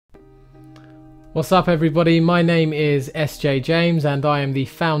What's up everybody, my name is SJ James and I am the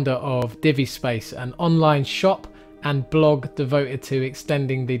founder of Divi Space, an online shop and blog devoted to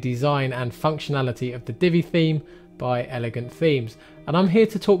extending the design and functionality of the Divi theme by Elegant Themes. And I'm here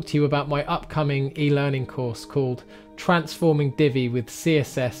to talk to you about my upcoming e-learning course called Transforming Divi with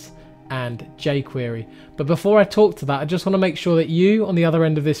CSS and jQuery. But before I talk to that, I just want to make sure that you on the other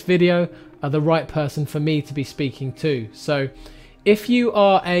end of this video are the right person for me to be speaking to. So if you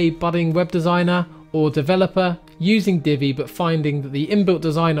are a budding web designer or developer using Divi but finding that the inbuilt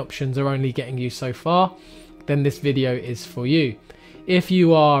design options are only getting you so far, then this video is for you. If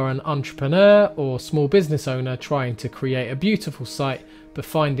you are an entrepreneur or small business owner trying to create a beautiful site but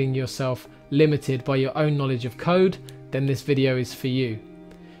finding yourself limited by your own knowledge of code, then this video is for you.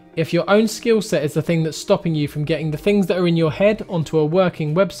 If your own skill set is the thing that's stopping you from getting the things that are in your head onto a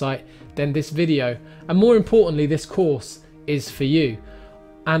working website, then this video, and more importantly this course, is for you.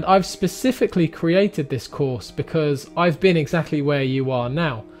 And I've specifically created this course because I've been exactly where you are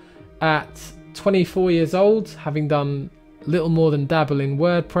now. At 24 years old, having done little more than dabble in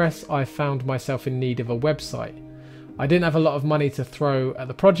WordPress, I found myself in need of a website. I didn't have a lot of money to throw at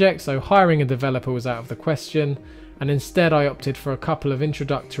the project, so hiring a developer was out of the question, and instead I opted for a couple of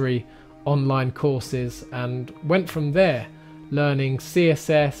introductory online courses and went from there, learning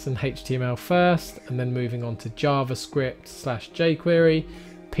CSS and HTML first, and then moving on to JavaScript / jQuery,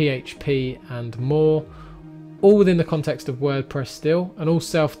 PHP and more, all within the context of WordPress still, and all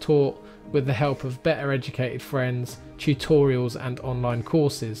self-taught with the help of better educated friends, tutorials and online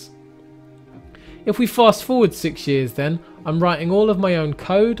courses. If we fast forward 6 years then, I'm writing all of my own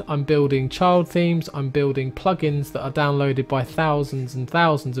code, I'm building child themes, I'm building plugins that are downloaded by thousands and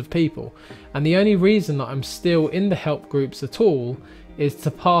thousands of people. And the only reason that I'm still in the help groups at all is to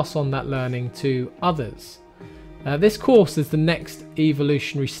pass on that learning to others. This course is the next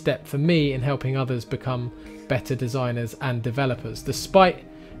evolutionary step for me in helping others become better designers and developers. Despite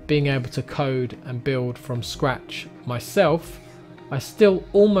being able to code and build from scratch myself, I still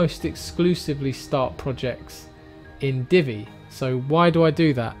almost exclusively start projects in Divi. So why do I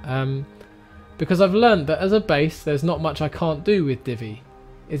do that? Because I've learned that as a base there's not much I can't do with Divi.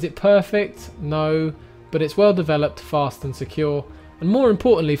 Is it perfect? No, but it's well developed, fast and secure, and more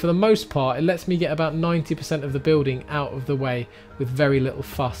importantly, for the most part it lets me get about 90% of the building out of the way with very little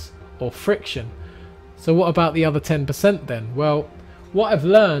fuss or friction. So what about the other 10% then? Well, what I've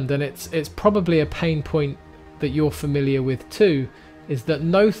learned, and it's probably a pain point that you're familiar with too, is that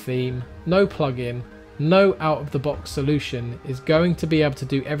no theme, no plugin, no out-of-the-box solution is going to be able to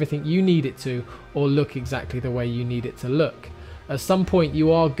do everything you need it to or look exactly the way you need it to look. At some point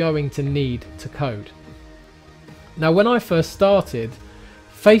you are going to need to code. Now when I first started,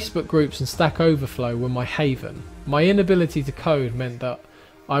 Facebook groups and Stack Overflow were my haven. My inability to code meant that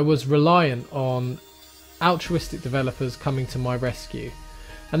I was reliant on altruistic developers coming to my rescue.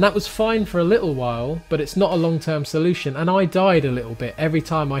 And that was fine for a little while, but it's not a long-term solution, and I died a little bit every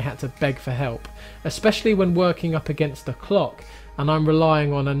time I had to beg for help, especially when working up against the clock and I'm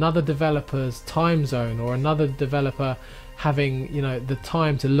relying on another developer's time zone or another developer having, the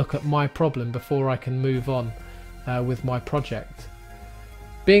time to look at my problem before I can move on with my project.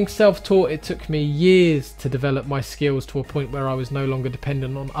 Being self-taught, it took me years to develop my skills to a point where I was no longer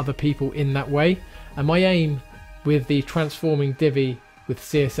dependent on other people in that way, and my aim with the Transforming Divi with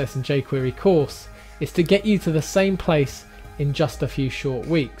CSS and jQuery course is to get you to the same place in just a few short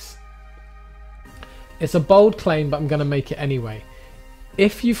weeks. It's a bold claim, but I'm going to make it anyway.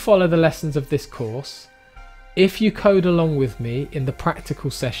 If you follow the lessons of this course, if you code along with me in the practical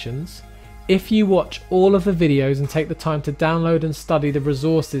sessions, if you watch all of the videos and take the time to download and study the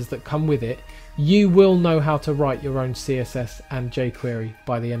resources that come with it, you will know how to write your own CSS and jQuery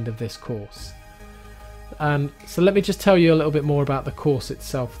by the end of this course. So let me just tell you a little bit more about the course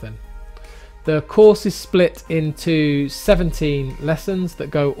itself then. The course is split into 17 lessons that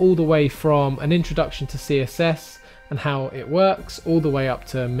go all the way from an introduction to CSS and how it works, all the way up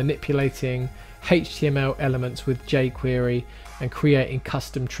to manipulating HTML elements with jQuery and creating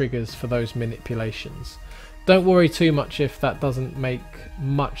custom triggers for those manipulations. Don't worry too much if that doesn't make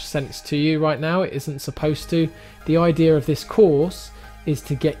much sense to you right now. It isn't supposed to. The idea of this course is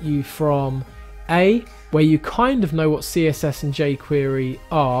to get you from A, where you kind of know what CSS and jQuery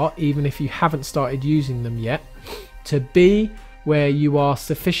are, even if you haven't started using them yet, to B, where you are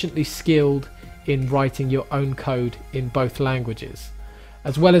sufficiently skilled in writing your own code in both languages,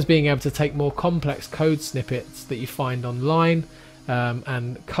 as well as being able to take more complex code snippets that you find online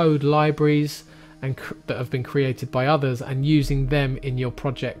and code libraries that have been created by others and using them in your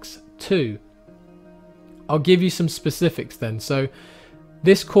projects too. I'll give you some specifics then. So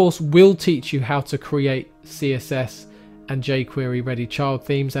This course will teach you how to create CSS and jQuery ready child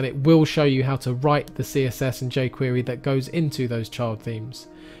themes, and it will show you how to write the CSS and jQuery that goes into those child themes.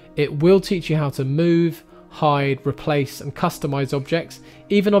 It will teach you how to move, hide, replace and customize objects,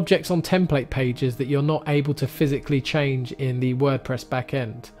 even objects on template pages that you're not able to physically change in the WordPress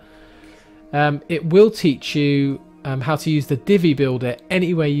backend. It will teach you how to use the Divi builder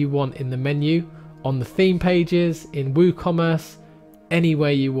anywhere you want in the menu, on the theme pages, in WooCommerce,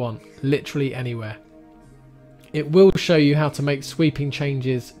 anywhere you want, literally anywhere. It will show you how to make sweeping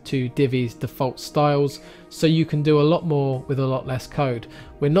changes to Divi's default styles, so you can do a lot more with a lot less code.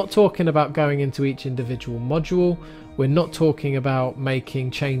 We're not talking about going into each individual module. We're not talking about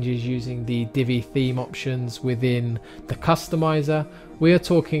making changes using the Divi theme options within the customizer. We are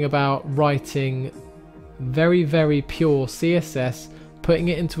talking about writing very, very pure CSS, putting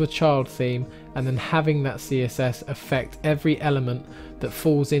it into a child theme, and then having that CSS affect every element that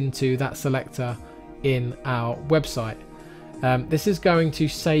falls into that selector in our website. This is going to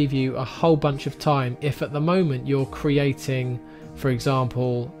save you a whole bunch of time if at the moment you're creating, for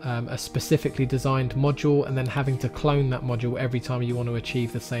example, a specifically designed module and then having to clone that module every time you want to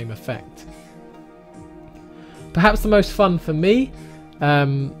achieve the same effect. Perhaps the most fun for me,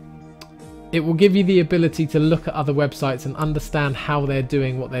 it will give you the ability to look at other websites and understand how they're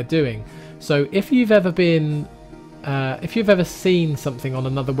doing what they're doing. So if you've ever seen something on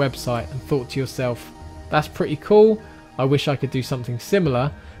another website and thought to yourself, that's pretty cool, I wish I could do something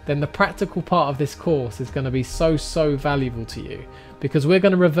similar, then the practical part of this course is going to be so valuable to you, because we're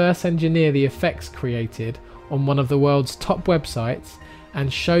going to reverse engineer the effects created on one of the world's top websites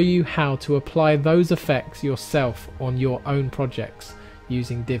and show you how to apply those effects yourself on your own projects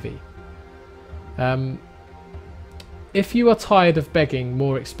using Divi. If you are tired of begging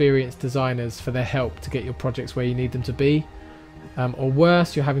more experienced designers for their help to get your projects where you need them to be, or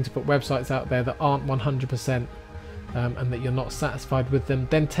worse, you're having to put websites out there that aren't 100% and that you're not satisfied with them,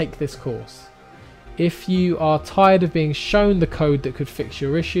 then take this course. If you are tired of being shown the code that could fix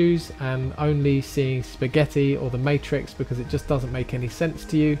your issues and only seeing spaghetti or the matrix because it just doesn't make any sense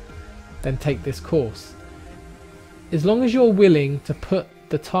to you, then take this course. As long as you're willing to put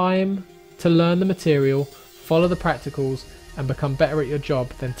the time to learn the material, follow the practicals and become better at your job,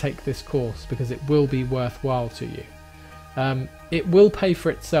 then take this course, because it will be worthwhile to you. It will pay for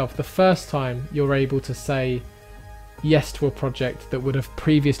itself the first time you're able to say yes to a project that would have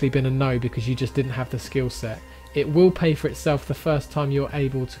previously been a no because you just didn't have the skill set. It will pay for itself the first time you're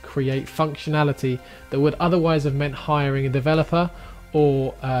able to create functionality that would otherwise have meant hiring a developer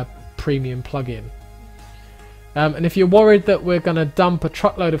or a premium plugin. And if you're worried that we're going to dump a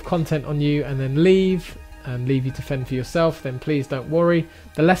truckload of content on you and then leave you to fend for yourself, then please don't worry.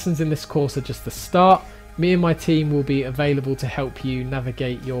 The lessons in this course are just the start. Me and my team will be available to help you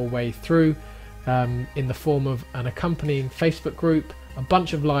navigate your way through in the form of an accompanying Facebook group, a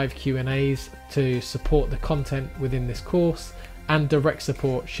bunch of live Q&As to support the content within this course, and direct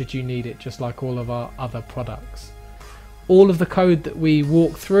support should you need it, just like all of our other products. All of the code that we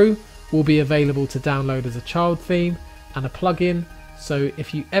walk through will be available to download as a child theme and a plugin, so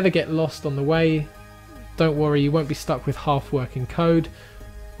if you ever get lost on the way, don't worry, you won't be stuck with half-working code.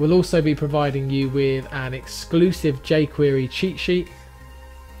 We'll also be providing you with an exclusive jQuery cheat sheet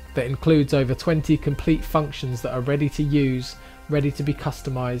that includes over 20 complete functions that are ready to use, ready to be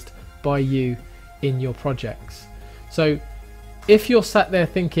customized by you in your projects. So if you're sat there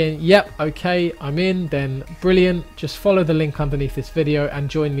thinking, yep, okay, I'm in, then brilliant, just follow the link underneath this video and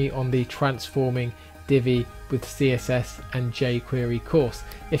join me on the Transforming Divi with CSS and jQuery course.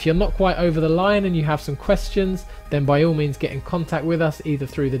 If you're not quite over the line and you have some questions, then by all means get in contact with us either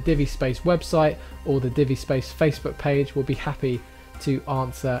through the Divi Space website or the Divi Space Facebook page. We'll be happy to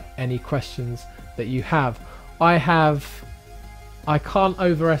answer any questions that you have. I can't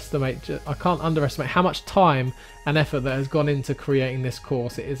underestimate how much time and effort that has gone into creating this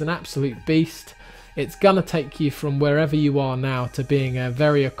course. It is an absolute beast. It's gonna take you from wherever you are now to being a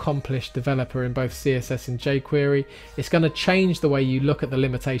very accomplished developer in both CSS and jQuery. It's gonna change the way you look at the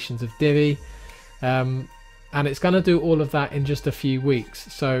limitations of Divi, and it's gonna do all of that in just a few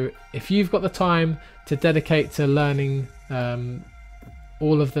weeks. So if you've got the time to dedicate to learning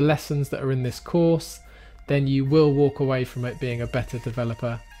all of the lessons that are in this course, then you will walk away from it being a better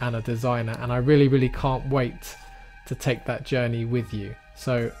developer and a designer, and I really can't wait to take that journey with you.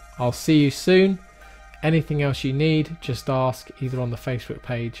 So I'll see you soon. Anything else you need, just ask either on the Facebook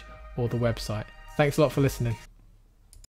page or the website. Thanks a lot for listening.